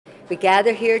We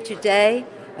gather here today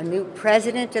a new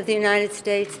President of the United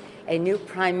States, a new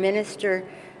Prime Minister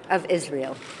of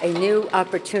Israel, a new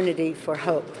opportunity for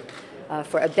hope,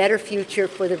 for a better future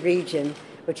for the region,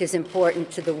 which is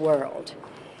important to the world.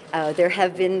 There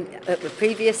have been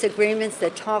previous agreements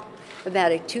that talk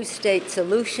about a two-state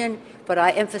solution, but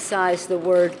I emphasize the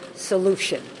word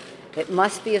solution. It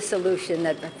must be a solution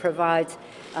that provides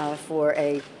for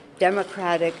a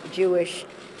democratic Jewish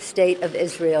state of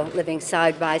Israel living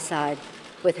side by side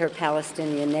with her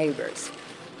Palestinian neighbors.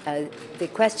 The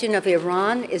question of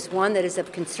Iran is one that is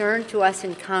of concern to us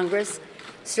in Congress.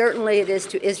 Certainly it is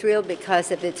to Israel because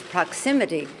of its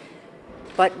proximity,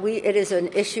 but it is an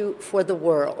issue for the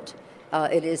world.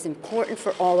 It is important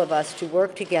for all of us to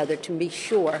work together to be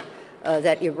sure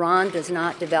that Iran does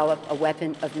not develop a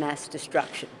weapon of mass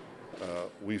destruction.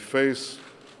 We face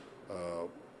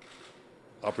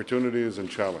opportunities and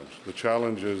challenge. The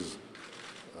challenge is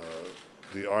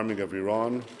the arming of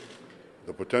Iran,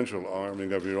 the potential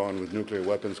arming of Iran with nuclear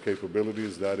weapons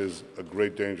capabilities. That is a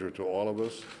great danger to all of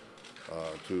us,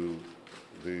 to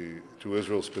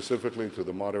Israel specifically, to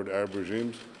the moderate Arab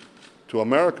regimes, to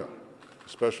America,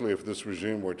 especially if this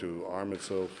regime were to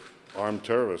arm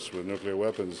terrorists with nuclear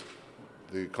weapons.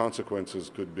 The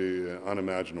consequences could be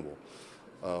unimaginable.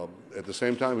 At the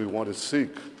same time, we want to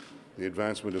seek the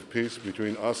advancement of peace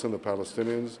between us and the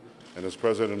Palestinians, and as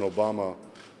President Obama,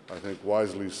 I think,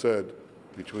 wisely said,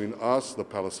 between us, the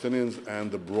Palestinians,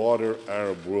 and the broader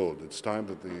Arab world. It's time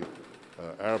that the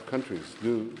Arab countries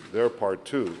do their part,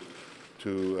 too,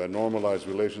 to normalize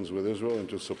relations with Israel and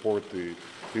to support the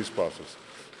peace process.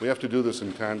 We have to do this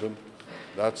in tandem.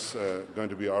 That's going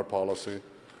to be our policy,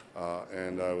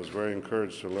 and I was very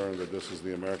encouraged to learn that this is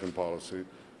the American policy.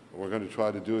 We're going to try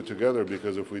to do it together,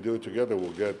 because if we do it together,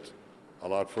 we'll get a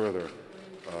lot further,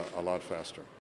 a lot faster.